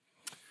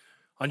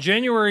On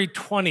January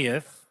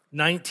 20th,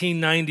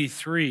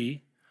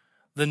 1993,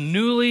 the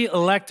newly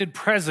elected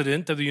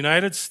president of the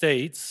United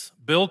States,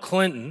 Bill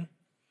Clinton,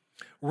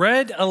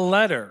 read a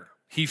letter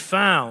he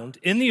found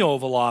in the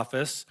Oval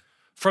Office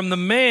from the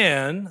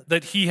man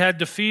that he had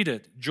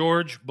defeated,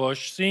 George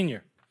Bush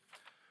Sr.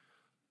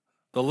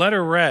 The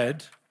letter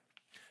read,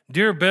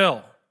 "Dear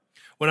Bill,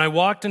 when I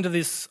walked into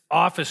this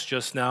office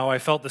just now, I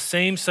felt the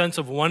same sense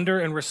of wonder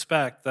and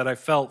respect that I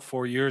felt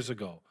 4 years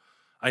ago.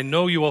 I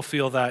know you will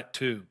feel that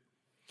too.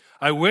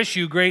 I wish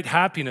you great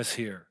happiness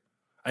here.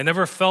 I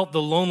never felt the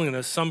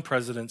loneliness some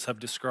presidents have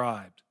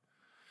described.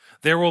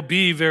 There will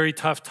be very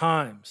tough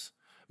times,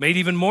 made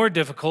even more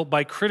difficult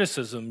by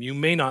criticism you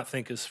may not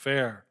think is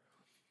fair.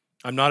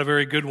 I'm not a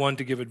very good one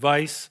to give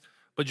advice,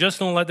 but just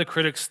don't let the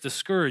critics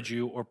discourage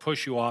you or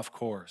push you off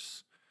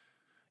course.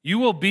 You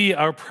will be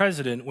our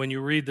president when you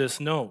read this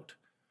note.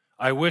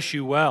 I wish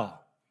you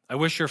well. I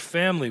wish your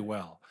family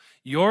well.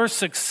 Your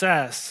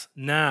success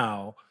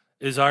now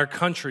is our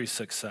country's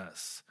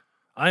success.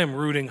 I am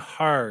rooting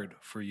hard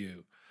for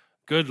you.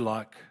 Good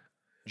luck,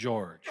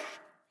 George."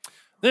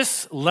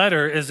 This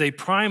letter is a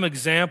prime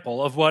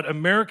example of what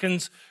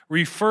Americans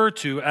refer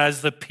to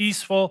as the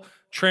peaceful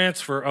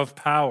transfer of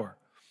power.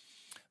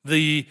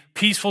 The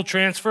peaceful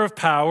transfer of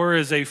power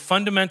is a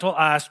fundamental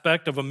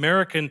aspect of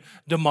American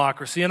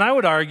democracy, and I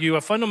would argue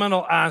a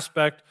fundamental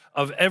aspect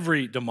of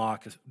every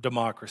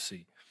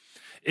democracy.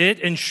 It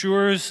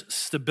ensures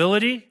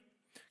stability,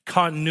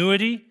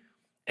 continuity,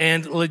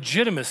 and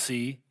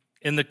legitimacy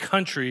in the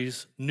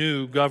country's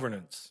new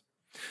governance.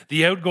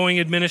 The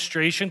outgoing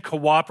administration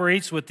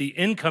cooperates with the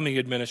incoming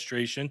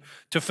administration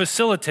to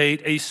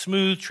facilitate a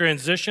smooth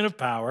transition of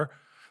power,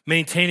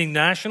 maintaining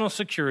national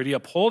security,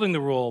 upholding the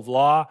rule of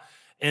law,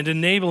 and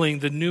enabling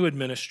the new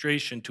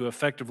administration to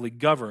effectively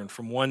govern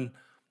from one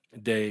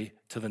day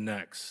to the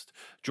next.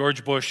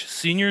 George Bush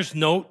Sr.'s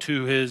note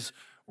to his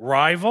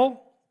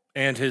rival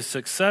and his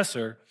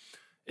successor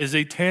is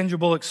a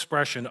tangible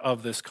expression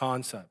of this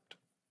concept.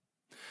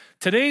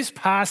 Today's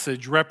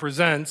passage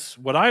represents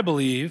what I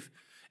believe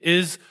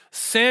is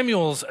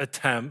Samuel's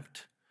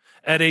attempt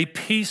at a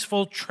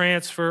peaceful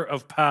transfer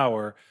of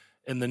power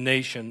in the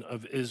nation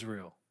of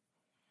Israel.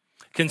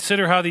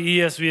 Consider how the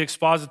ESV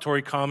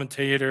expository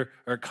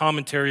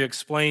commentary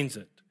explains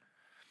it.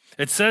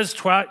 It says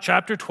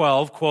chapter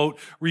 12, quote,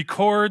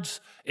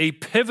 records a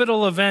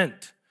pivotal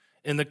event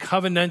in the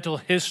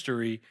covenantal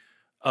history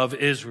of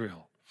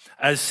Israel.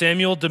 As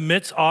Samuel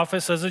demits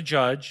office as a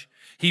judge,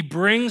 he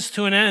brings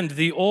to an end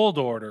the old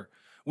order,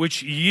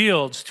 which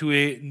yields to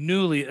a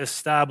newly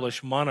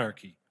established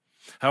monarchy.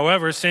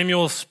 However,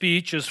 Samuel's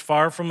speech is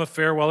far from a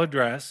farewell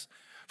address,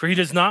 for he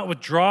does not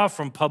withdraw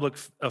from public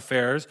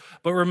affairs,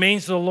 but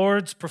remains the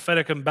Lord's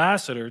prophetic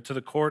ambassador to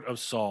the court of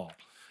Saul.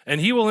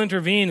 And he will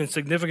intervene in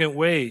significant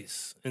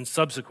ways in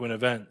subsequent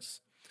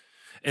events.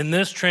 In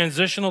this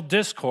transitional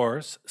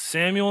discourse,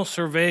 Samuel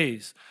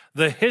surveys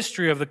the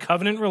history of the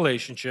covenant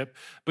relationship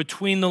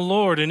between the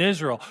Lord and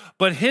Israel.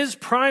 But his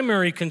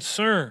primary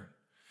concern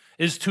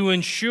is to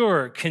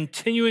ensure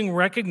continuing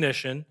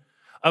recognition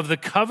of the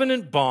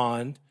covenant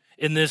bond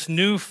in this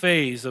new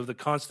phase of the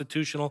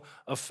constitutional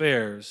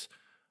affairs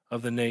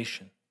of the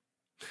nation.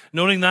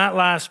 Noting that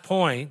last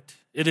point,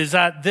 it is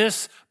at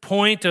this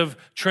point of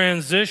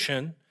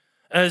transition,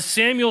 as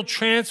Samuel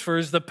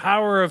transfers the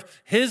power of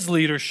his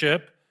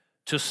leadership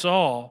to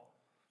Saul,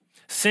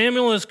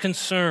 Samuel is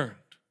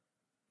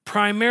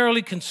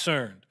primarily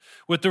concerned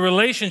with the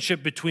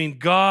relationship between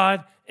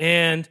God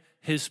and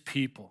his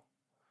people.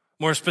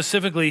 More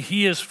specifically,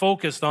 he is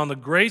focused on the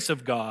grace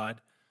of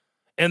God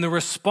and the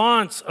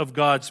response of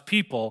God's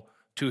people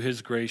to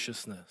his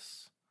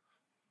graciousness.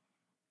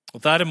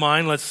 With that in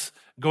mind, let's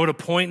go to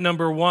point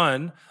number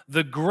 1,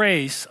 the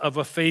grace of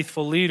a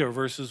faithful leader,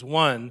 verses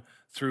 1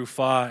 through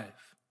 5.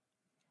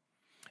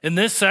 In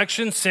this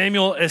section,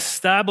 Samuel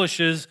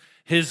establishes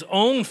his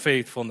own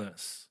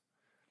faithfulness.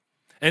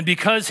 And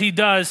because he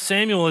does,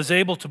 Samuel is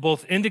able to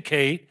both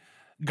indicate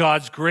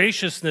God's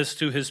graciousness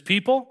to his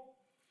people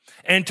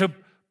and to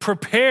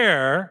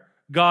prepare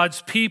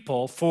God's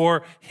people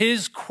for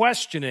his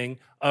questioning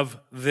of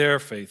their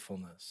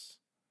faithfulness.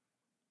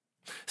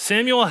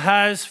 Samuel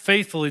has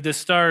faithfully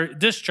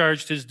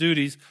discharged his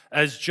duties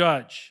as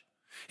judge.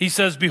 He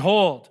says,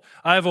 "Behold,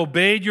 I have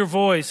obeyed your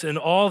voice in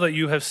all that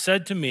you have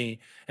said to me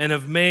and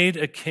have made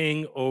a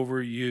king over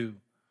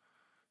you."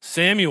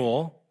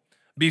 Samuel,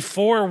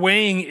 before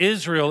weighing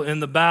Israel in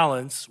the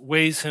balance,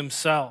 weighs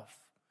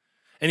himself.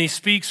 And he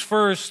speaks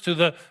first to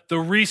the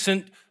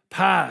recent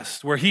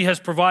past, where he has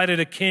provided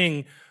a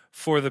king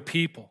for the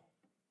people.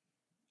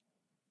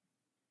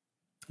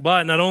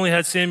 But not only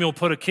had Samuel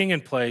put a king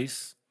in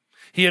place,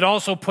 he had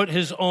also put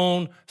his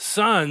own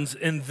sons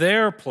in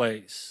their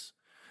place.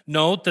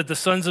 Note that the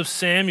sons of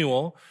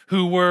Samuel,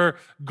 who were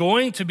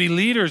going to be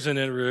leaders in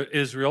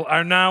Israel,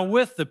 are now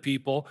with the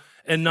people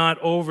and not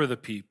over the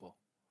people.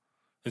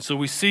 And so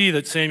we see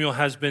that Samuel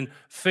has been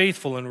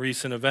faithful in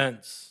recent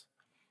events.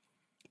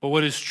 But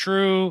what is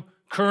true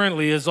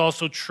currently is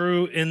also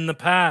true in the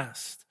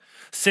past.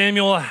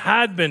 Samuel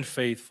had been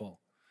faithful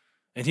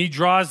And he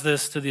draws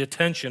this to the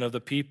attention of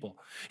the people.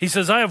 He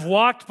says, I have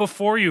walked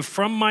before you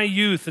from my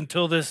youth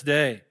until this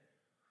day.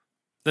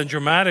 Then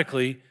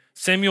dramatically,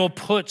 Samuel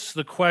puts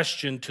the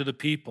question to the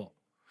people.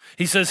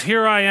 He says,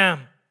 here I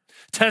am.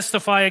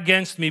 Testify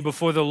against me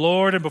before the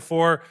Lord and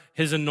before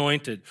his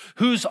anointed.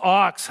 Whose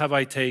ox have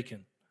I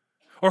taken?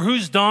 Or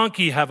whose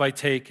donkey have I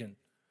taken?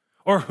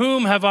 Or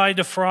whom have I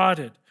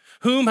defrauded?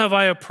 Whom have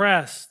I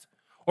oppressed?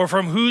 Or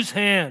from whose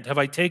hand have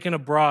I taken a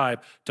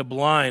bribe to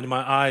blind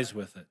my eyes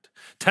with it?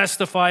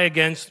 Testify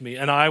against me,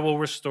 and I will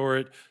restore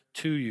it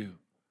to you.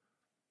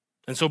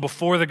 And so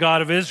before the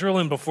God of Israel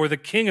and before the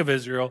king of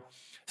Israel,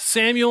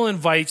 Samuel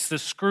invites the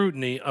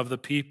scrutiny of the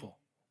people.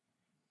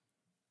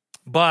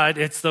 But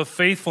it's the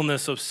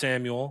faithfulness of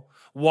Samuel,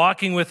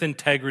 walking with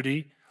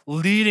integrity,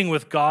 leading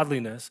with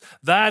godliness.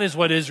 That is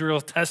what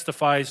Israel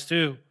testifies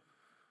to.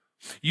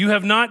 You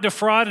have not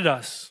defrauded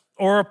us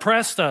or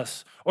oppressed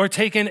us or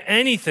taken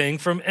anything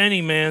from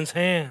any man's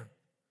hand.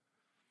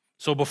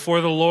 So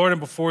before the Lord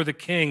and before the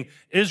king,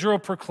 Israel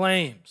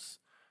proclaims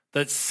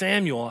that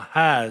Samuel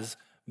has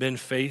been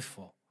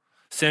faithful.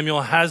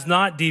 Samuel has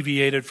not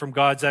deviated from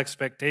God's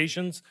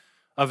expectations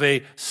of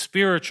a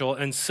spiritual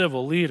and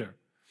civil leader.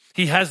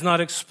 He has not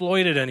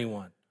exploited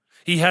anyone.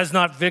 He has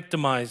not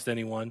victimized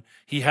anyone.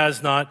 He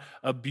has not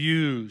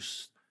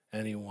abused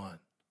anyone.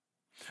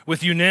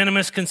 With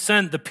unanimous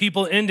consent, the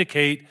people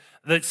indicate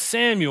that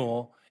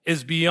Samuel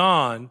is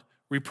beyond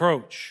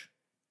reproach.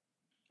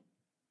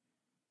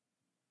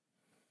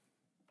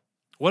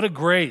 What a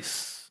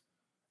grace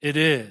it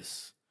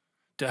is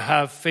to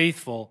have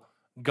faithful,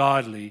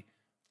 godly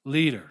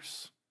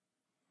leaders.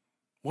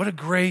 What a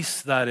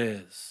grace that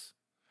is.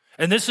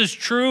 And this is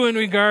true in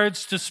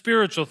regards to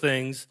spiritual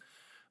things,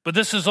 but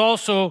this is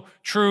also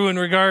true in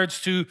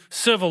regards to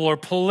civil or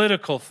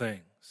political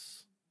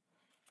things.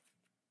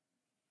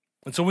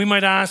 And so we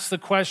might ask the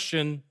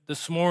question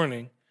this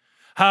morning,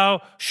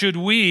 how should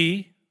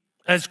we,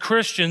 as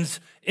Christians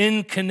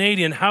in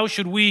Canadian, how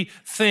should we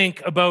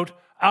think about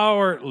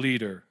our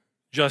leader,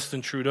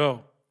 Justin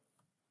Trudeau?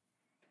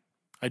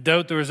 I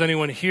doubt there is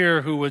anyone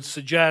here who would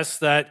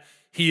suggest that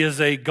he is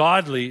a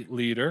godly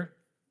leader.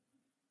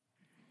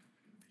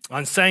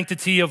 On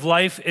sanctity of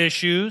life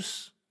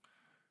issues,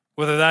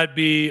 whether that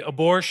be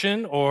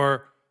abortion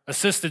or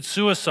assisted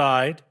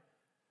suicide,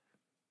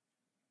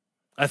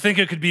 I think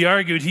it could be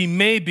argued he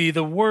may be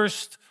the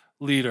worst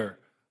leader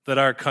that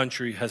our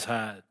country has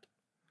had.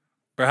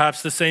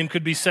 Perhaps the same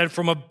could be said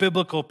from a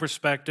biblical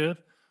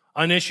perspective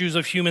on issues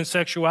of human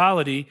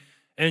sexuality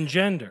and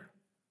gender.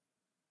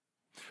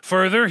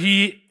 Further,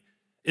 he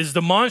is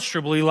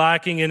demonstrably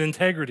lacking in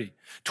integrity.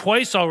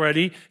 Twice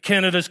already,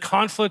 Canada's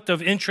Conflict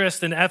of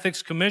Interest and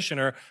Ethics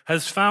Commissioner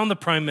has found the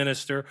Prime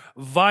Minister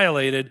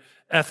violated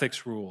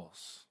ethics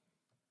rules.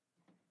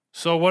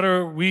 So what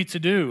are we to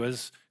do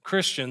as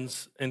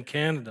Christians in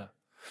Canada?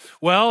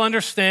 Well,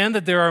 understand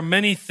that there are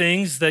many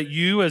things that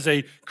you as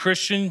a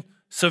Christian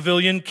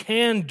civilian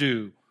can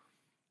do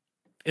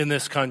in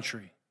this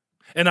country.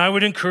 And I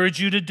would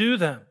encourage you to do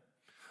them.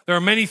 There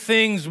are many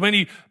things,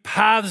 many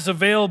paths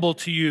available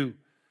to you.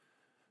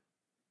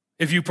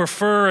 If you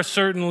prefer a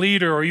certain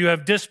leader or you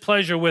have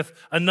displeasure with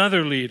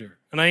another leader,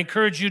 and I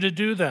encourage you to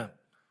do them,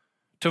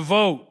 to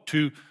vote,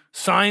 to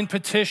sign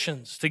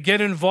petitions, to get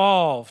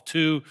involved,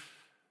 to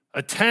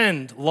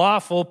attend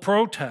lawful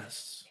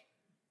protests.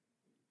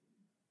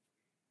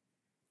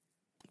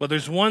 But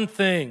there's one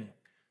thing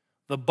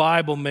the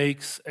Bible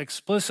makes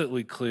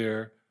explicitly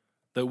clear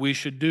that we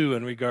should do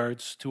in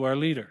regards to our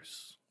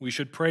leaders. We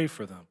should pray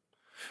for them.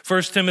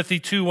 1 Timothy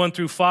 2,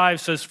 1-5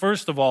 says,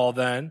 first of all,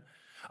 then,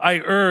 I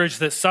urge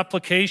that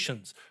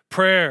supplications,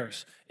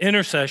 prayers,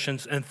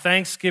 intercessions, and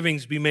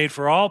thanksgivings be made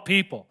for all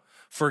people,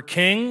 for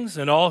kings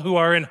and all who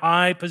are in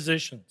high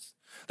positions,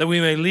 that we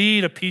may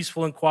lead a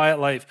peaceful and quiet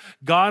life,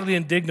 godly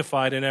and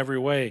dignified in every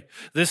way.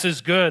 This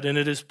is good, and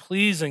it is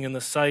pleasing in the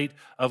sight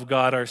of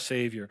God our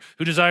Savior,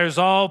 who desires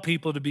all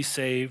people to be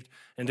saved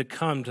and to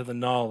come to the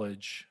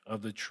knowledge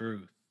of the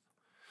truth.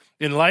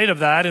 In light of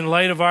that, in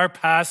light of our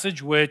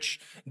passage, which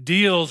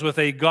deals with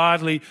a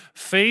godly,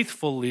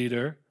 faithful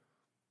leader,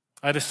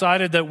 I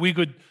decided that we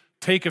could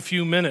take a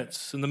few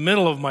minutes in the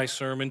middle of my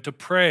sermon to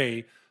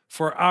pray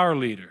for our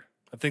leader.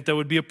 I think that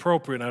would be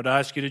appropriate, and I would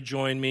ask you to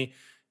join me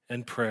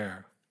in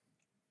prayer.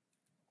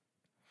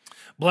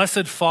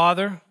 Blessed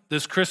Father,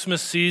 this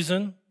Christmas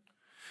season,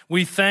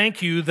 we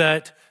thank you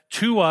that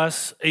to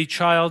us a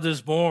child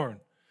is born,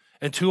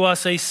 and to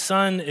us a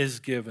son is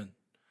given.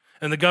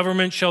 And the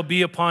government shall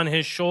be upon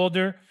his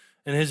shoulder,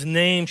 and his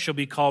name shall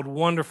be called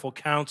Wonderful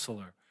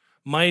Counselor,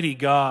 Mighty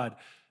God,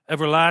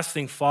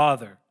 Everlasting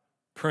Father,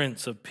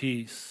 Prince of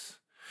Peace.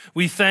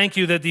 We thank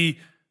you that the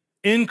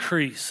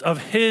increase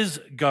of his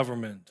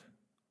government,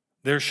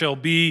 there shall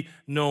be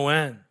no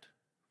end.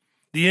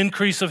 The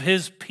increase of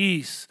his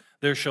peace,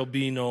 there shall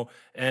be no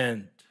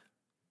end.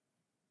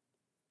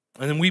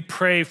 And then we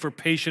pray for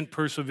patient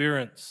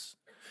perseverance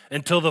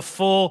until the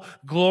full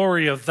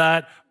glory of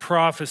that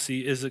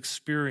prophecy is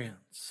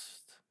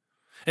experienced.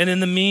 And in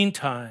the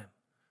meantime,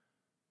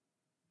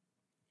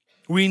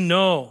 we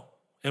know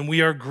and we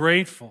are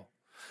grateful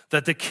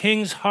that the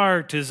king's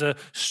heart is a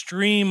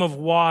stream of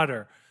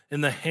water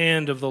in the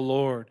hand of the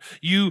Lord.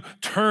 You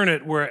turn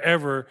it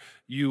wherever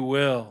you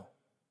will.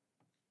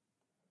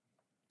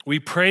 We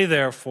pray,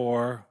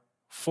 therefore,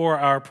 for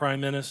our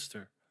prime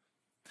minister.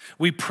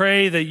 We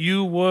pray that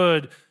you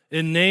would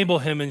enable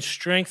him and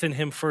strengthen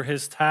him for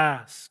his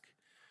task.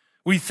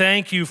 We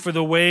thank you for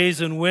the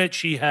ways in which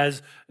he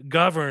has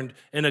governed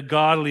in a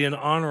godly and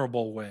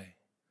honorable way.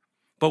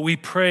 But we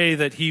pray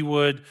that he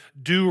would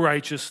do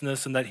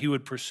righteousness and that he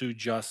would pursue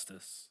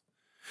justice.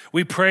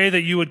 We pray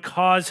that you would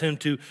cause him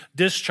to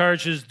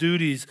discharge his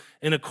duties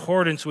in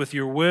accordance with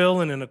your will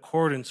and in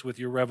accordance with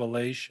your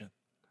revelation.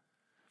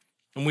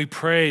 And we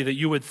pray that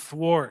you would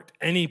thwart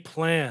any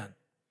plan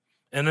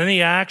and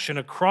any action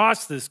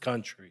across this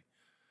country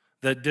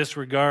that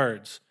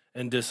disregards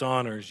and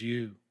dishonors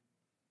you.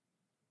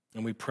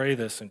 And we pray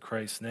this in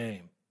Christ's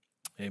name.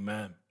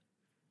 Amen.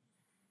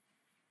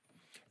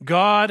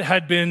 God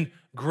had been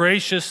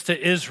gracious to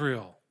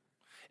Israel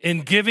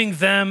in giving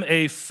them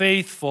a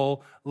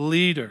faithful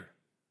leader.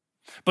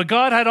 But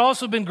God had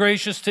also been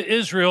gracious to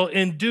Israel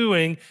in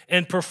doing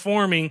and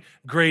performing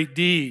great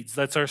deeds.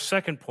 That's our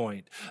second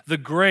point. The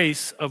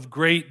grace of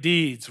great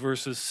deeds,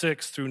 verses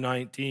 6 through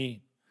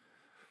 19.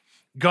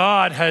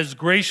 God has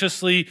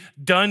graciously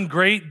done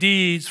great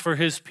deeds for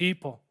his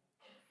people.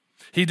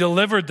 He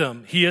delivered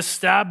them. He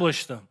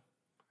established them.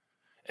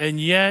 And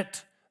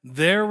yet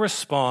their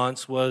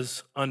response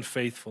was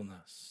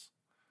unfaithfulness.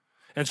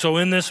 And so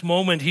in this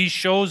moment, he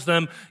shows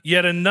them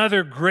yet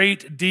another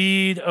great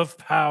deed of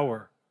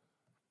power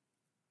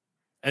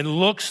and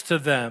looks to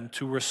them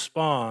to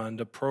respond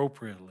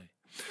appropriately.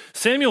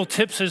 Samuel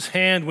tips his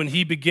hand when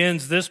he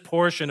begins this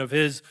portion of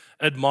his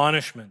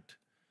admonishment.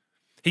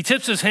 He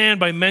tips his hand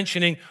by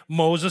mentioning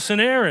Moses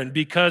and Aaron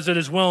because it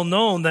is well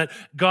known that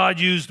God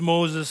used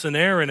Moses and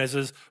Aaron as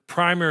his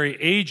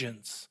primary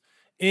agents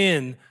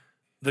in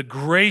the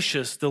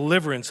gracious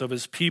deliverance of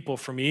his people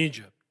from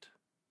Egypt.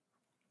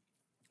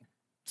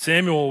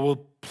 Samuel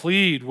will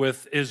plead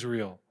with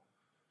Israel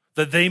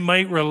that they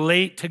might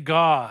relate to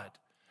God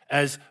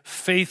as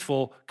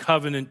faithful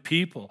covenant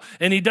people.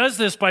 And he does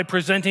this by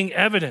presenting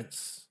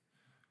evidence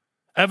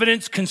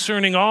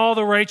concerning all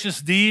the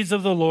righteous deeds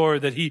of the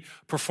Lord that he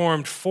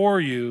performed for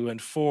you and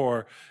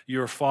for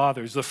your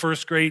fathers. The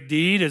first great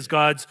deed is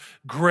God's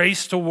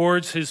grace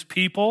towards his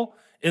people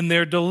in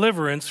their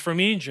deliverance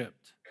from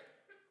Egypt.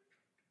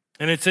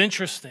 And it's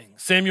interesting.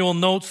 Samuel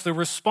notes the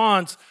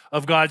response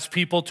of God's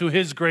people to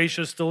his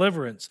gracious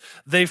deliverance.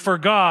 They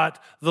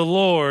forgot the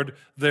Lord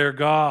their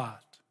God.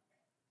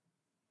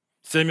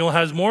 Samuel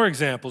has more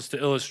examples to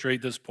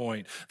illustrate this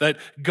point, that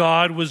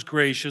God was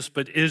gracious,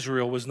 but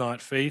Israel was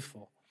not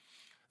faithful.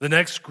 The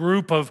next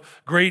group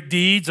of great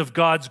deeds of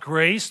God's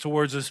grace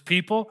towards his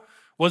people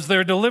was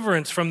their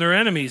deliverance from their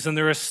enemies and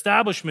their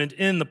establishment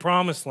in the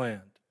promised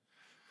land.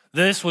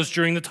 This was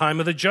during the time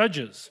of the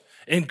judges,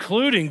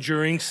 including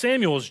during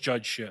Samuel's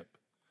judgeship.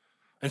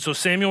 And so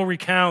Samuel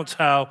recounts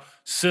how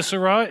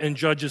Sisera in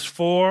Judges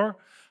 4,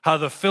 how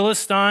the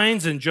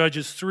Philistines in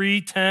Judges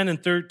 3, 10,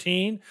 and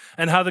 13,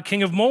 and how the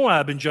king of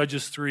Moab in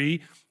Judges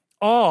 3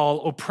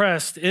 all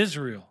oppressed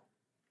Israel.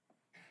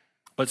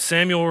 But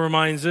Samuel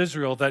reminds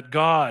Israel that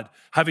God,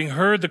 having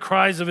heard the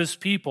cries of his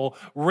people,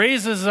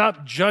 raises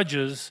up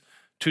judges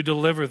to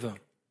deliver them.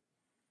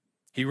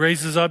 He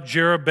raises up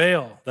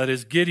Jerubbaal, that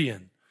is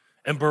Gideon,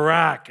 and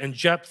Barak, and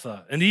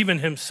Jephthah, and even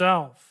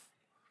himself.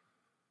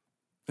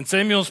 And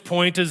Samuel's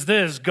point is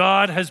this: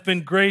 God has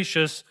been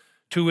gracious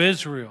to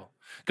Israel.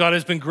 God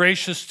has been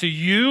gracious to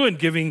you in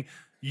giving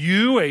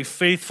you a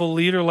faithful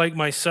leader like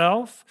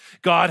myself.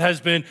 God has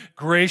been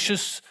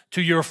gracious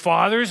to your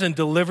fathers in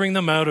delivering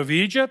them out of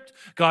Egypt.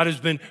 God has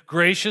been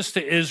gracious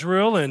to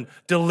Israel in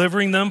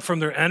delivering them from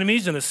their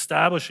enemies and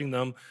establishing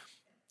them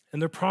in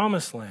their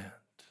promised land.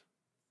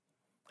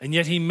 And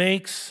yet he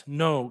makes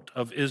note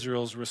of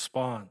Israel's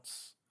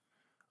response: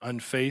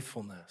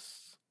 unfaithfulness.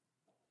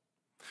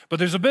 But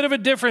there's a bit of a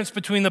difference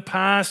between the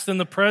past and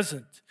the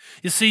present.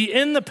 You see,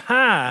 in the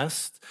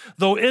past,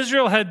 though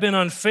Israel had been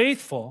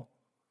unfaithful,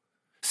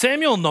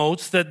 Samuel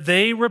notes that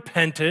they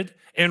repented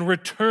and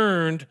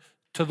returned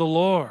to the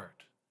Lord.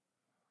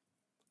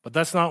 But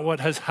that's not what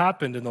has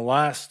happened in the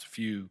last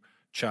few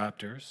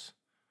chapters.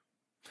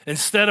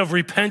 Instead of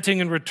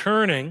repenting and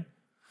returning,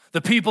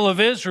 the people of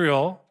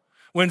Israel,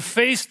 when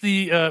facing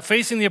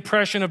the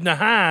oppression of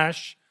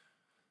Nahash,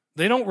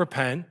 they don't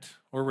repent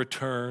or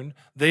return.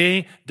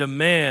 They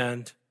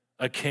demand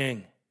a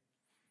king.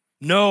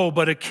 No,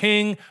 but a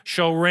king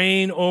shall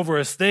reign over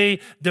us. They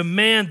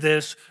demand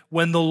this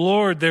when the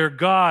Lord, their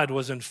God,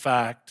 was in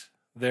fact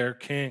their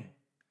king.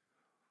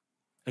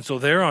 And so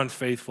their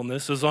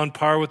unfaithfulness is on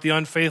par with the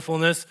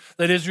unfaithfulness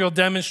that Israel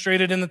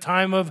demonstrated in the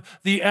time of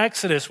the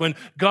Exodus, when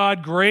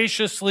God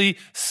graciously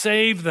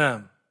saved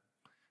them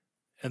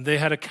and they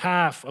had a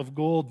calf of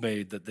gold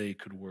made that they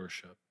could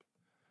worship.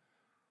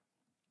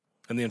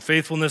 And the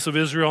unfaithfulness of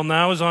Israel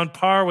now is on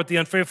par with the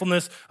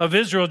unfaithfulness of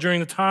Israel during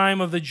the time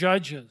of the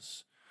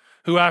judges,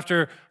 who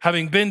after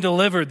having been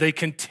delivered, they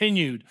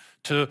continued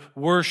to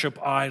worship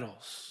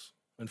idols.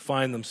 and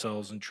find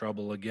themselves in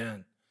trouble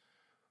again.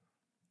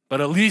 But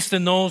at least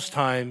in those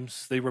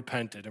times, they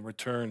repented and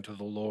returned to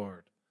the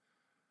Lord.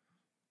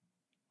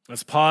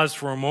 Let's pause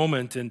for a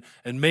moment and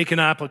make an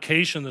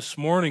application this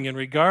morning in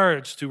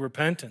regards to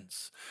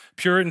repentance.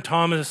 Puritan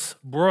Thomas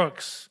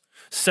Brooks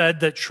said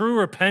that true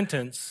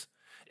repentance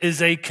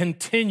is a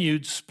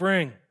continued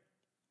spring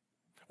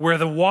where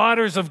the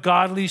waters of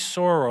godly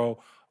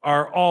sorrow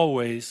are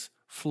always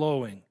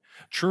flowing.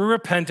 True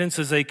repentance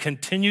is a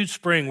continued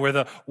spring where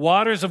the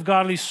waters of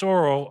godly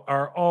sorrow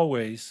are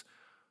always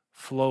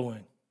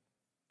flowing.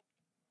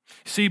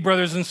 See,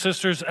 brothers and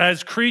sisters,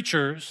 as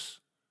creatures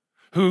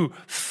who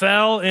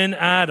fell in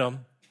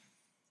Adam,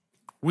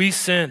 we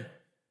sin.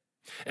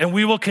 And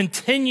we will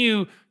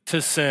continue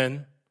to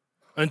sin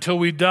until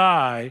we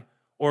die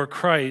or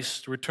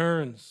Christ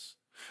returns.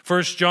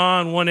 1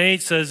 John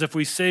 1:8 says, if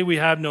we say we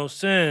have no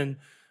sin,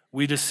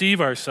 we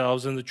deceive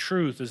ourselves and the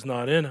truth is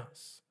not in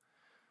us.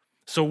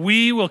 So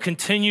we will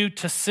continue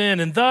to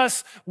sin, and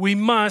thus we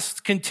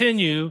must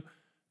continue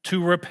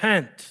to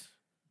repent.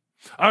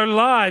 Our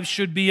lives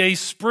should be a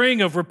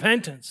spring of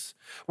repentance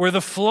where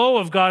the flow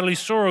of godly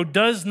sorrow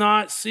does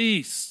not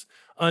cease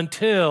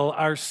until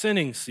our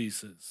sinning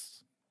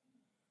ceases.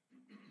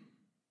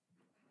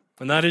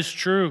 And that is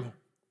true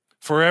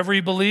for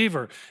every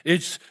believer.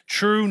 It's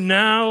true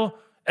now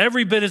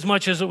every bit as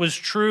much as it was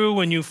true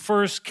when you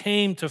first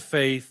came to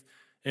faith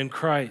in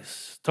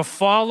Christ. To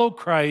follow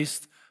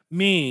Christ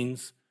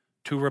means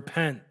to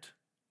repent.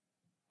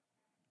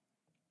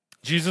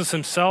 Jesus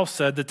himself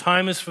said, the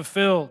time is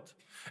fulfilled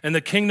and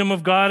the kingdom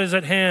of God is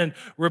at hand.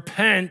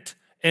 Repent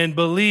and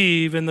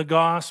believe in the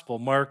gospel.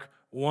 Mark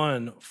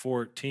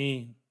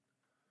 1:14.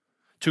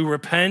 To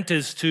repent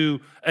is to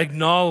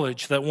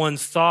acknowledge that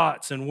one's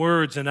thoughts and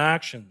words and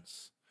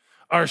actions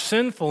are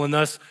sinful and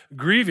thus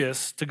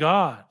grievous to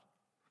God.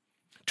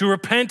 To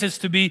repent is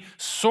to be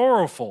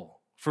sorrowful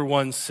for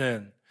one's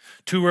sin.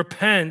 To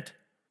repent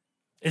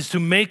is to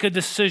make a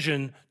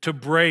decision to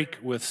break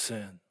with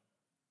sin.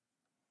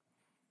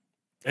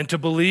 And to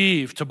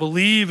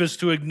believe is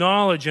to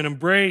acknowledge and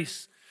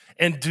embrace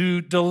and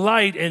to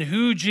delight in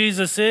who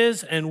Jesus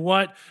is and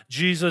what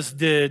Jesus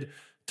did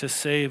to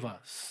save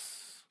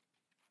us.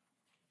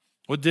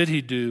 What did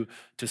he do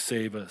to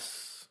save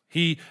us?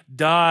 He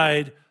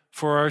died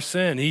for our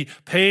sin. He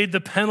paid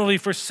the penalty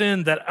for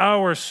sin that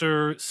our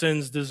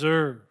sins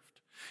deserved.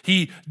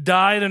 He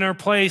died in our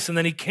place, and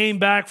then he came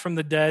back from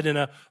the dead in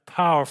a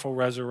powerful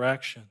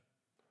resurrection.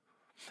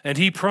 And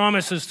he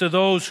promises to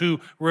those who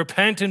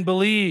repent and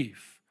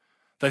believe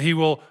that he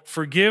will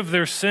forgive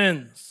their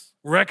sins,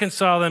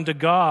 reconcile them to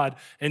God,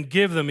 and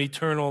give them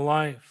eternal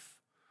life.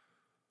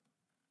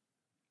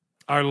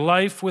 Our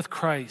life with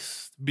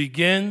Christ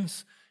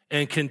begins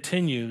and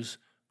continues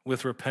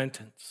with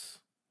repentance.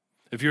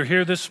 If you're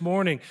here this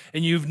morning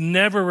and you've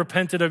never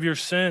repented of your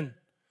sin,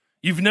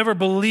 you've never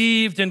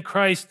believed in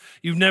Christ,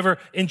 you've never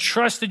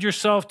entrusted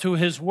yourself to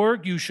his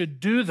work, you should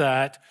do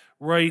that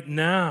right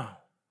now.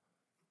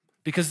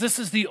 Because this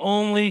is the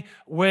only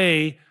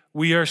way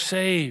we are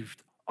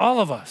saved. All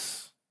of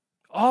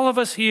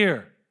us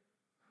here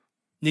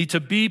need to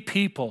be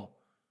people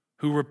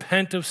who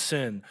repent of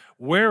sin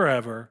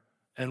wherever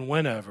and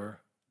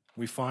whenever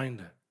we find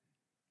it.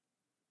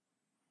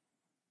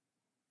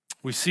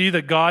 We see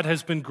that God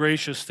has been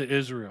gracious to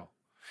Israel.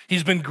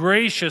 He's been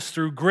gracious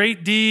through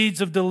great deeds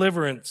of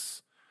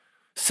deliverance,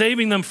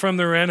 saving them from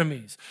their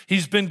enemies.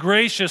 He's been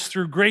gracious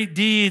through great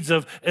deeds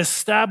of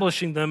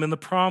establishing them in the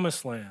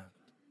promised land.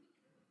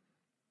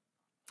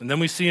 And then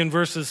we see in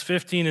verses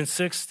 15 and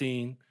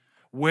 16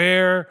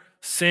 where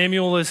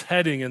Samuel is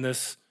heading in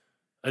this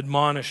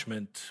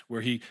admonishment,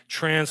 where he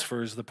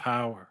transfers the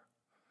power.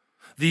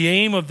 The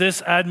aim of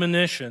this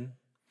admonition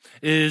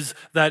is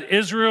that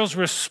Israel's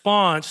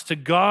response to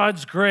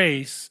God's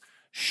grace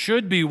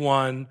should be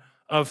one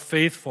of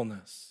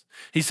faithfulness.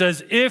 He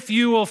says, if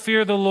you will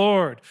fear the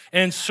Lord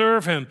and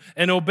serve him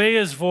and obey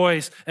his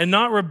voice and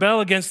not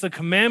rebel against the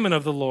commandment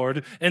of the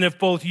Lord, and if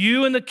both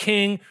you and the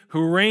king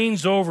who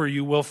reigns over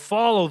you will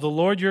follow the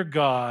Lord your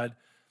God,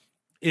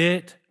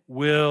 it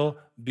will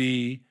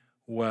be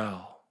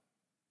well.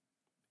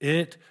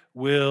 It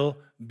will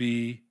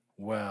be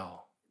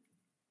well.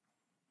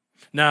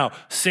 Now,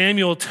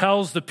 Samuel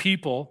tells the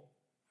people,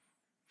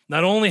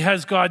 not only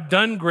has God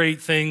done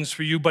great things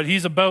for you, but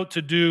he's about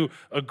to do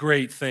a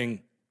great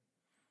thing.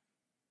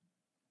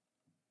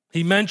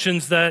 He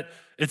mentions that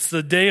it's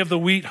the day of the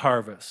wheat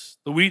harvest.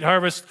 The wheat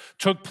harvest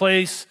took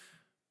place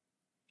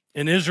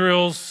in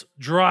Israel's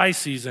dry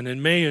season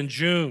in May and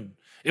June.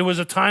 It was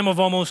a time of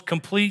almost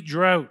complete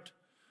drought.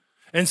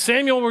 And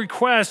Samuel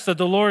requests that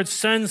the Lord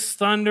sends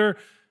thunder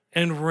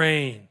and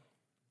rain,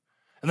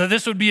 and that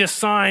this would be a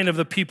sign of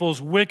the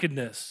people's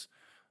wickedness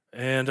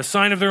and a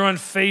sign of their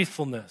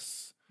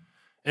unfaithfulness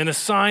and a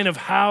sign of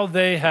how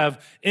they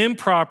have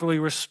improperly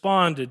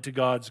responded to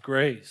God's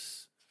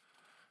grace.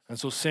 And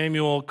so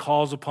Samuel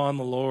calls upon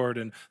the Lord,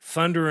 and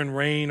thunder and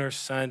rain are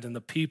sent, and the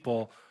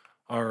people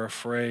are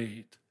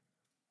afraid.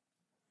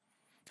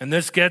 And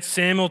this gets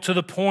Samuel to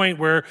the point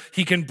where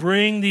he can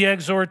bring the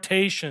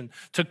exhortation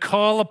to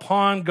call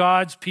upon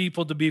God's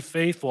people to be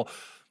faithful.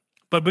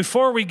 But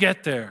before we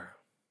get there,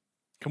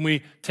 can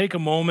we take a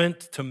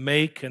moment to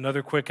make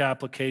another quick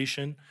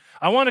application?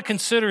 I want to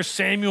consider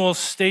Samuel's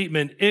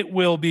statement, "It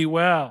will be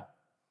well."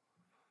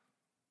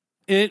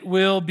 It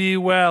will be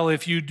well.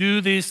 If you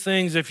do these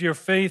things, if you're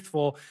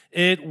faithful,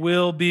 it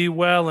will be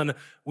well. And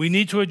we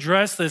need to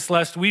address this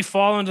lest we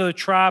fall into the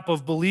trap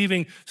of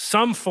believing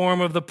some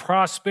form of the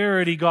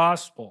prosperity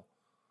gospel,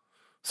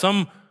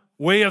 some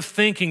way of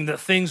thinking that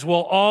things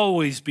will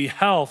always be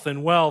health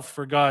and wealth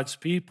for God's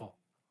people.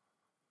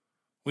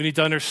 We need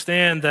to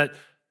understand that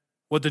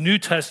what the New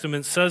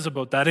Testament says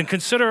about that and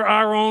consider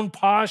our own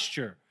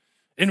posture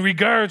in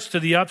regards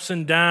to the ups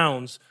and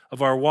downs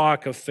of our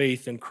walk of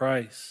faith in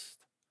Christ.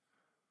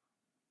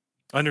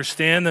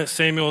 Understand that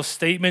Samuel's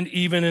statement,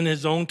 even in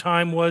his own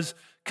time, was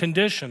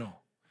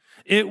conditional.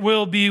 It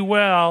will be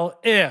well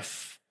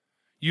if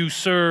you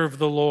serve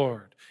the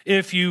Lord,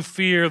 if you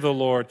fear the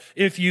Lord,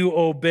 if you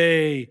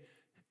obey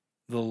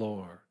the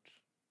Lord.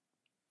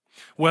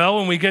 Well,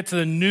 when we get to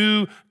the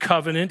New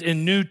Covenant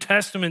in New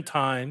Testament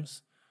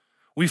times,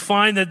 we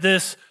find that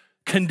this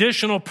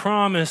conditional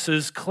promise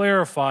is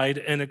clarified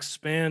and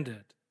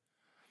expanded.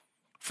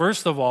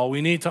 First of all,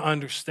 we need to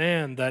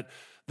understand that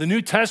the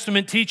New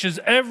Testament teaches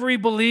every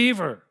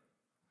believer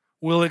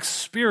will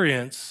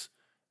experience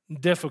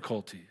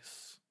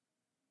difficulties.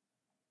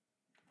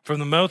 From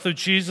the mouth of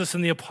Jesus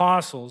and the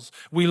apostles,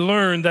 we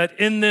learn that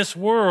in this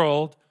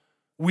world,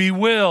 we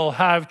will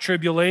have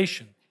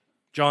tribulation.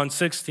 John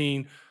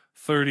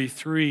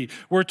 16:33.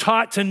 We're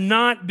taught to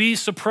not be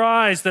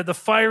surprised at the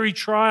fiery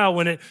trial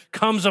when it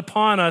comes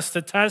upon us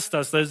to test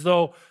us as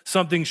though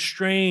something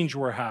strange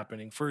were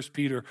happening. 1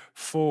 Peter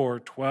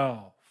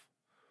 4:12.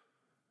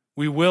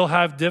 We will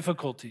have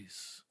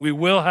difficulties. We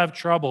will have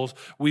troubles.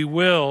 We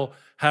will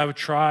have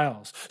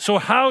trials. So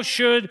how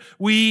should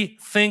we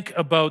think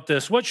about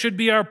this? What should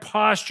be our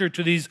posture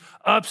to these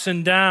ups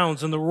and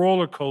downs and the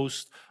roller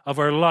coaster of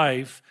our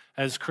life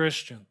as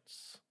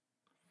Christians?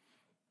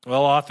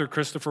 Well, author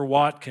Christopher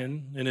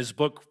Watkin, in his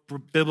book,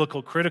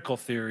 Biblical Critical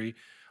Theory,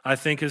 I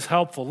think is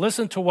helpful.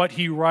 Listen to what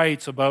he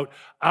writes about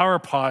our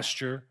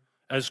posture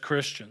as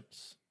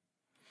Christians.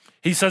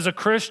 He says, a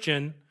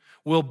Christian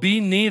will be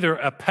neither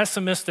a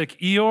pessimistic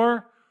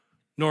Eeyore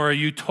nor a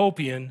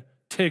utopian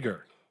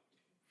Tigger.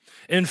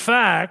 In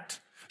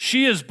fact,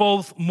 she is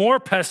both more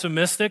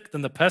pessimistic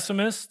than the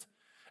pessimist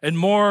and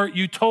more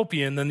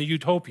utopian than the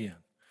utopian.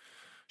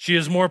 She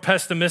is more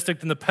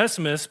pessimistic than the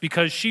pessimist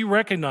because she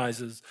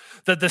recognizes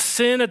that the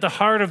sin at the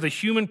heart of the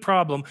human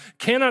problem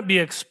cannot be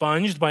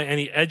expunged by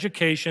any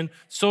education,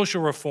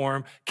 social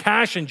reform,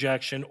 cash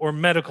injection, or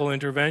medical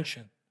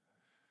intervention.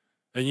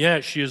 And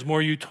yet she is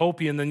more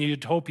utopian than the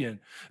utopian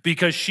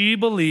because she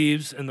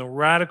believes in the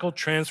radical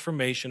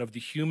transformation of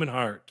the human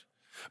heart,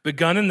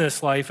 begun in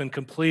this life and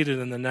completed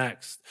in the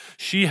next.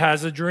 She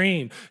has a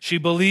dream. She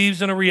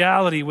believes in a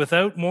reality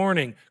without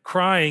mourning,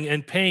 crying,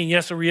 and pain.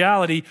 Yes, a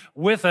reality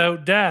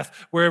without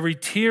death, where every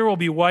tear will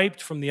be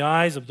wiped from the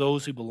eyes of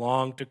those who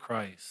belong to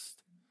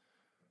Christ.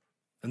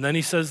 And then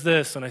he says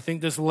this, and I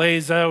think this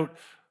lays out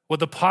what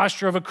the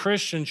posture of a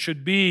Christian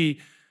should be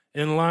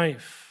in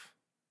life.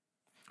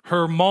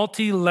 Her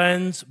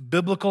multi-lens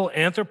biblical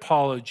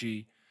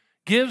anthropology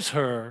gives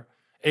her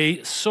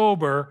a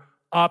sober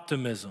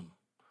optimism,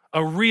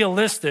 a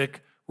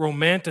realistic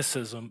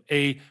romanticism,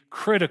 a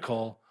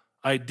critical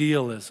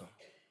idealism.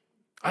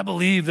 I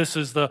believe this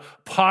is the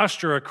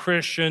posture a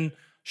Christian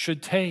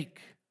should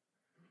take.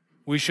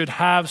 We should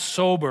have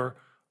sober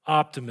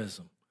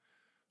optimism.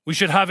 We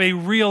should have a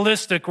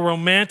realistic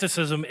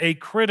romanticism, a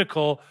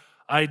critical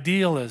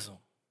idealism.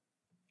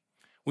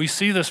 We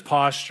see this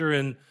posture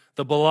in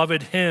the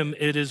beloved hymn,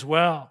 It Is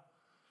Well,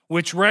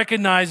 which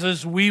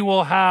recognizes we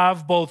will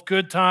have both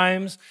good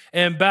times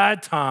and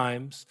bad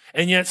times,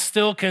 and yet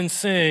still can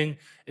sing,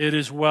 It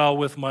is well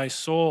with my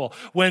soul.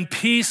 When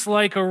peace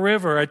like a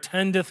river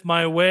attendeth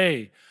my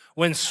way,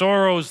 when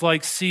sorrows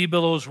like sea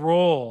billows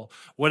roll,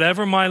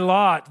 whatever my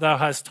lot thou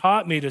hast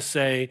taught me to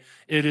say,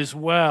 it is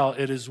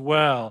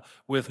well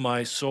with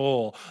my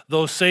soul.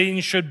 Though Satan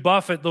should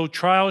buffet, though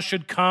trials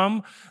should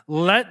come,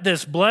 let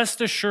this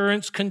blessed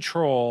assurance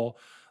control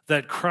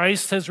that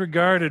Christ has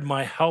regarded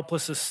my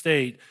helpless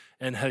estate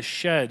and has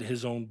shed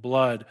his own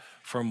blood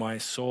for my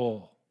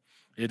soul.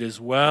 It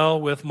is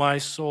well with my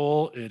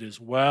soul. It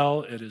is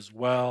well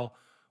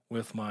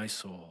with my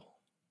soul.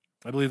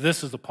 I believe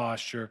this is the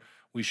posture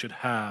we should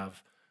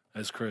have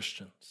as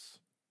Christians.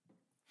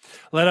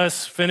 Let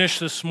us finish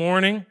this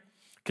morning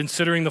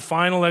considering the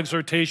final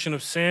exhortation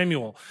of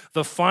Samuel.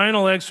 The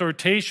final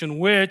exhortation,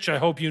 which I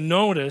hope you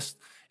noticed,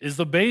 is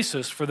the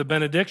basis for the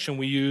benediction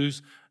we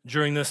use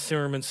during this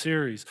sermon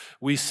series.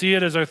 We see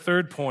it as our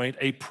third point,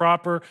 a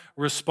proper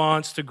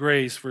response to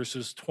grace,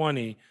 verses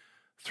 20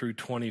 through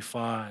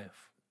 25.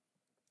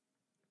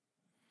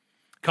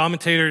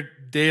 Commentator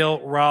Dale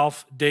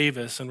Ralph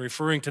Davis, in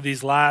referring to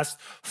these last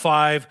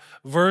 5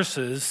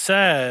 verses,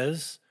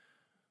 says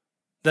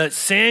that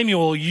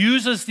Samuel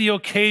uses the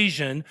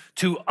occasion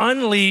to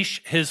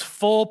unleash his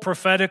full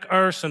prophetic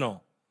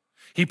arsenal.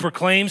 He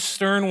proclaims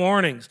stern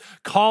warnings,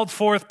 called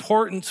forth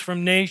portents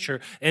from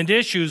nature, and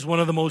issues one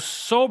of the most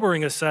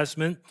sobering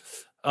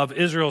assessments of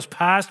Israel's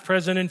past,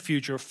 present, and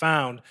future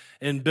found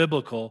in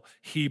biblical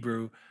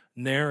Hebrew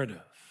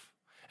narrative.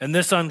 And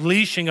this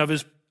unleashing of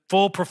his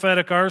full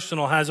prophetic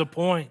arsenal has a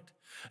point.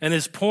 And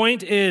his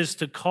point is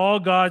to call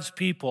God's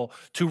people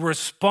to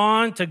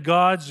respond to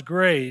God's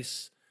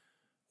grace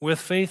with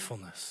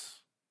faithfulness.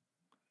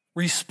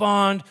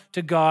 Respond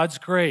to God's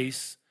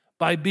grace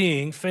by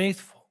being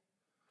faithful.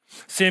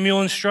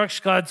 Samuel instructs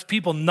God's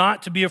people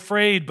not to be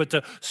afraid, but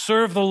to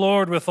serve the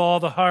Lord with all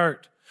the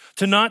heart,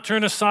 to not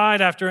turn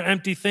aside after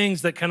empty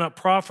things that cannot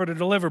profit or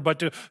deliver, but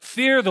to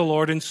fear the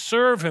Lord and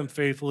serve him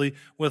faithfully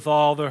with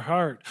all their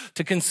heart,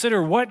 to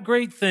consider what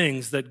great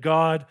things that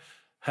God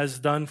has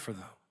done for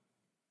them.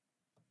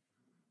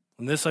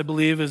 And this, I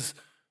believe, is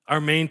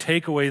our main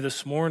takeaway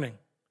this morning.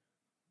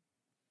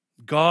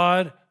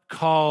 God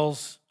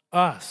calls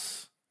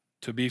us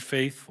to be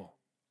faithful.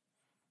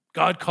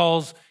 God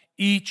calls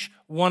each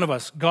one of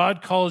us.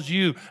 God calls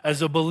you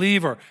as a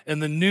believer in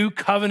the new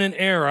covenant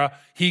era.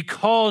 He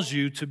calls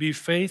you to be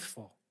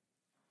faithful.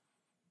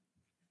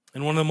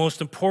 And one of the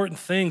most important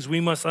things we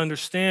must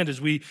understand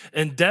as we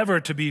endeavor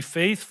to be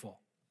faithful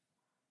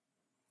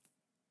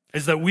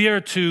is that we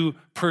are to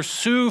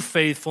pursue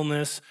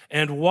faithfulness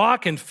and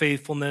walk in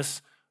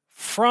faithfulness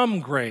from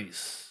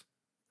grace,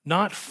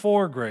 not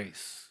for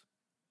grace.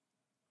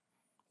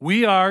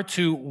 We are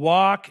to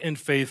walk in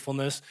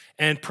faithfulness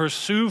and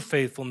pursue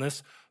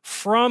faithfulness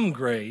from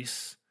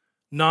grace,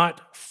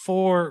 not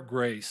for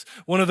grace.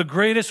 One of the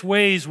greatest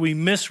ways we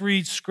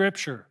misread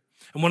Scripture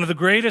and one of the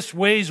greatest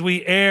ways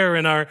we err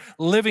in our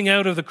living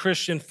out of the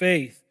Christian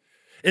faith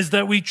is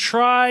that we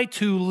try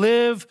to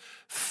live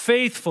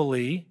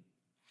faithfully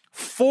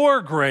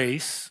for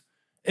grace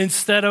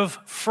instead of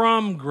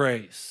from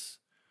grace.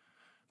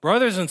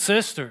 Brothers and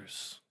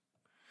sisters,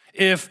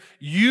 if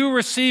you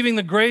receiving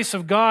the grace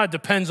of God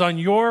depends on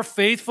your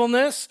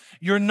faithfulness,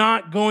 you're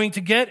not going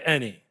to get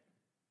any,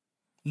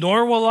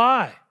 nor will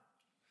I.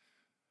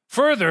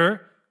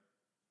 Further,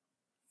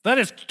 that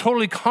is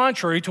totally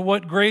contrary to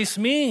what grace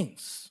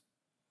means.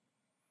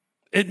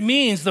 It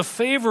means the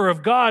favor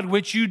of God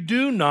which you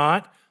do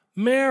not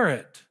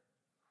merit.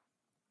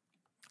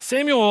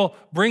 Samuel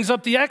brings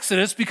up the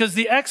Exodus because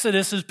the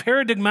Exodus is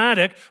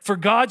paradigmatic for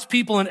God's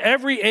people in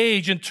every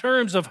age in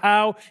terms of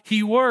how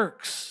he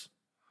works.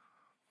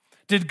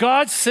 Did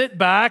God sit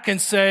back and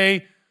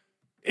say,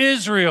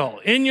 Israel,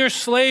 in your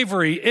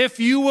slavery, if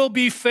you will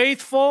be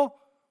faithful,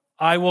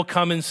 I will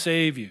come and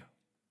save you?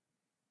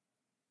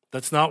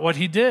 That's not what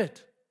he did.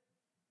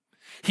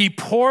 He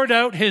poured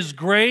out his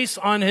grace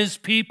on his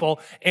people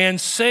and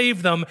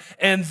saved them.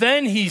 And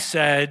then he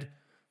said,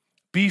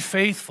 be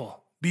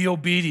faithful, be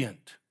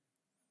obedient.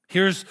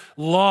 Here's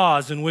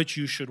laws in which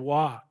you should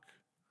walk.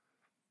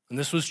 And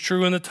this was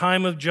true in the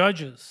time of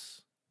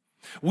Judges.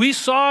 We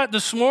saw it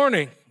this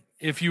morning.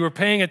 If you were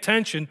paying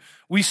attention,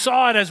 we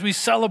saw it as we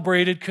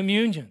celebrated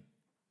communion.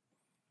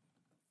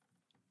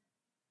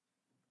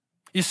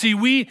 You see,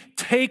 we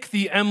take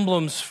the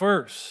emblems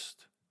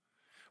first.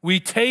 We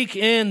take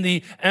in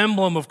the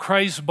emblem of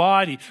Christ's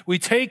body. We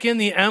take in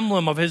the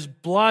emblem of his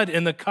blood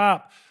in the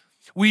cup.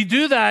 We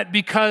do that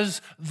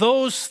because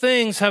those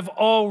things have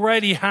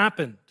already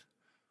happened.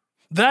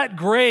 That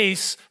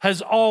grace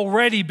has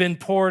already been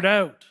poured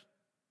out.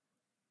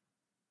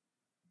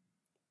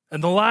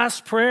 And the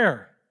last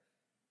prayer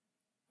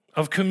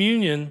of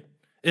communion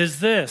is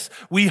this: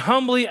 we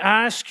humbly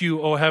ask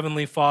you, O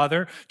Heavenly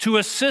Father, to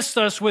assist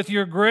us with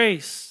your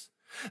grace,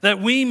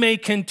 that we may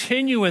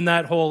continue in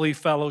that holy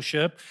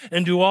fellowship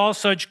and do all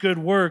such good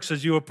works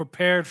as you have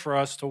prepared for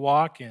us to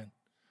walk in.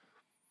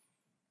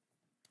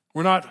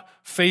 We're not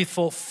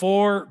faithful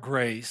for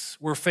grace,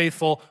 we're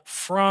faithful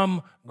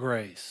from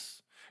grace.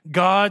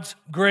 God's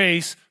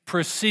grace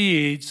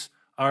precedes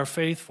our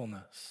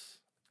faithfulness.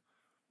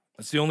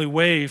 That's the only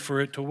way for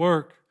it to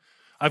work.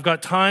 I've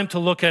got time to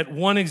look at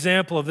one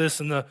example of this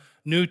in the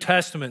New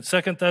Testament,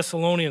 2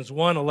 Thessalonians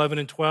 1, 11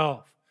 and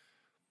 12.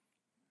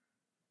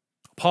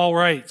 Paul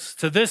writes,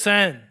 to this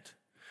end,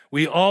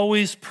 we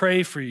always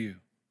pray for you,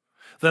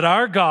 that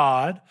our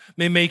God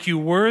may make you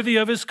worthy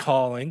of his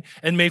calling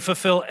and may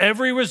fulfill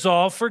every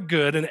resolve for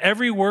good and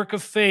every work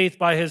of faith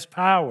by his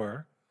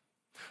power,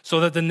 so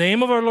that the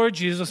name of our Lord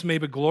Jesus may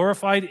be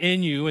glorified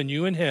in you and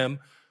you in him,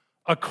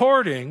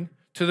 according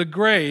to the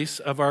grace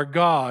of our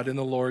God and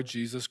the Lord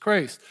Jesus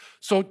Christ.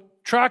 So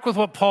track with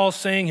what Paul's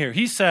saying here.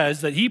 He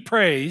says that he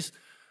prays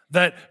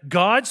that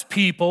God's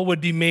people would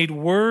be made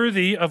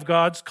worthy of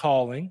God's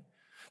calling,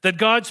 that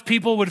God's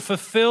people would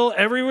fulfill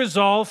every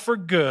resolve for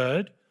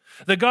good,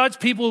 that God's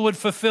people would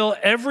fulfill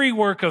every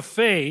work of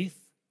faith.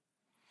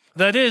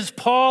 That is,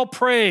 Paul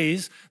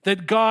prays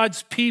that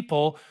God's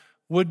people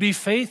would be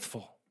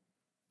faithful.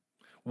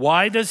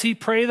 Why does he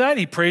pray that?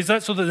 He prays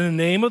that so that the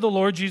name of the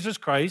Lord Jesus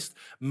Christ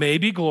may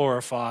be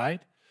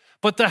glorified.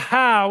 But the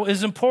how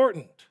is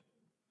important.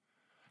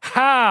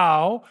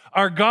 how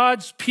are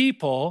God's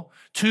people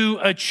to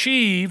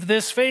achieve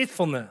this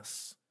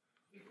faithfulness?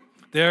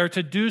 They are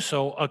to do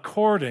so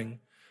according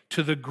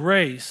to the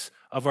grace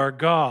of our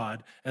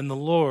God and the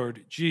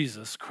Lord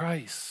Jesus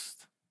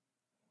Christ.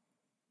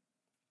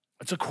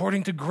 It's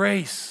according to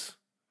grace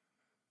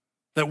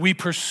that we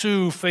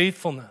pursue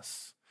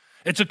faithfulness.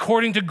 It's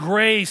according to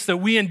grace that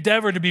we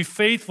endeavor to be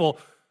faithful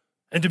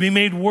and to be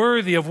made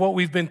worthy of what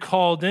we've been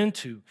called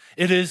into.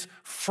 It is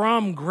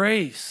from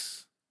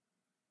grace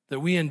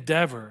that we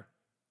endeavor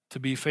to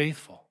be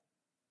faithful.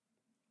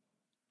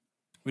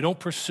 We don't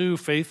pursue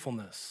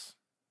faithfulness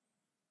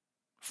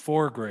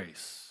for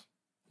grace.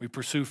 We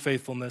pursue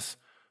faithfulness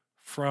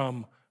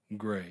from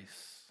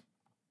grace.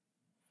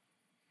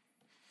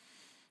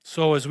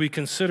 So as we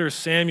consider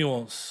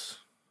Samuel's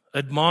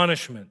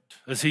admonishment,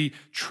 as he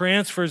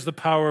transfers the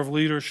power of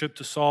leadership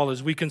to Saul,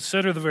 as we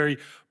consider the very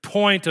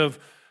point of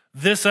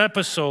this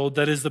episode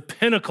that is the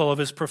pinnacle of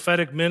his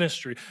prophetic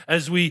ministry,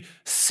 as we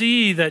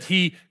see that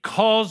he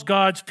calls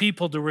God's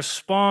people to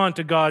respond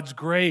to God's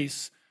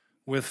grace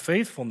with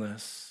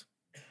faithfulness,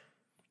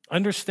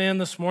 understand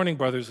this morning,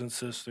 brothers and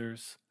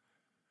sisters,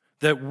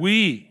 that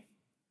we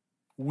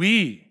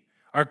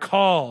are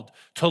called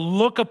to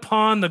look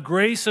upon the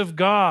grace of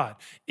God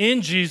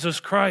in Jesus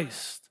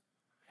Christ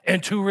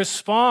and to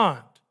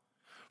respond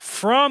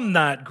from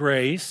that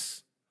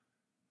grace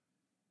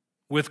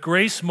with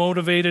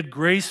grace-motivated,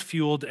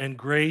 grace-fueled, and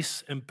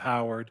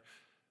grace-empowered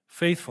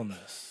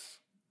faithfulness.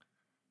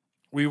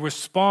 We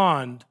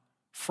respond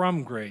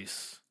from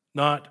grace,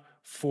 not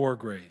for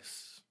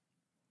grace.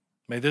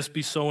 May this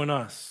be so in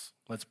us.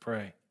 Let's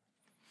pray.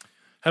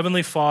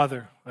 Heavenly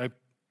Father, I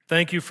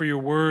thank you for your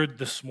word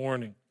this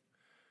morning.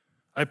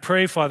 I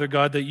pray, Father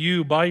God, that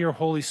you, by your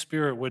Holy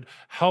Spirit, would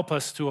help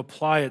us to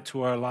apply it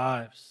to our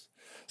lives.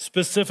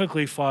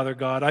 Specifically, Father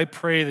God, I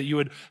pray that you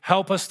would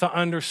help us to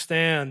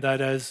understand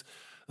that as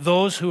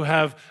those who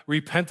have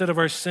repented of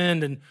our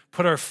sin and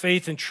put our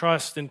faith and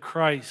trust in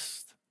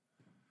Christ,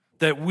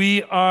 that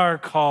we are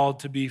called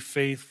to be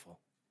faithful.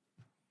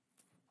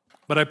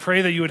 But I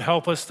pray that you would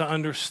help us to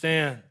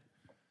understand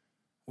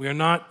we are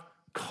not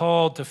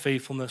called to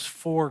faithfulness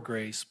for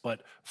grace,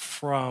 but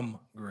from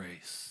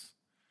grace.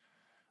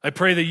 I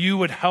pray that you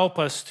would help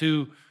us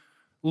to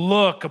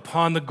look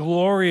upon the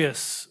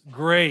glorious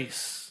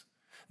grace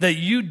that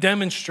you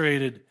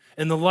demonstrated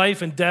in the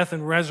life and death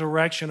and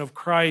resurrection of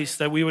Christ,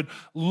 that we would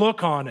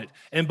look on it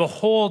and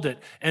behold it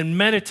and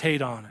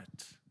meditate on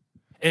it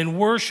and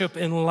worship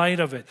in light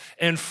of it.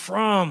 And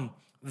from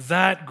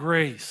that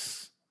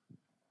grace,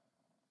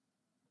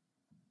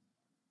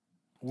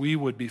 we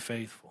would be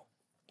faithful.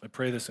 I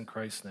pray this in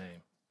Christ's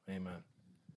name. Amen.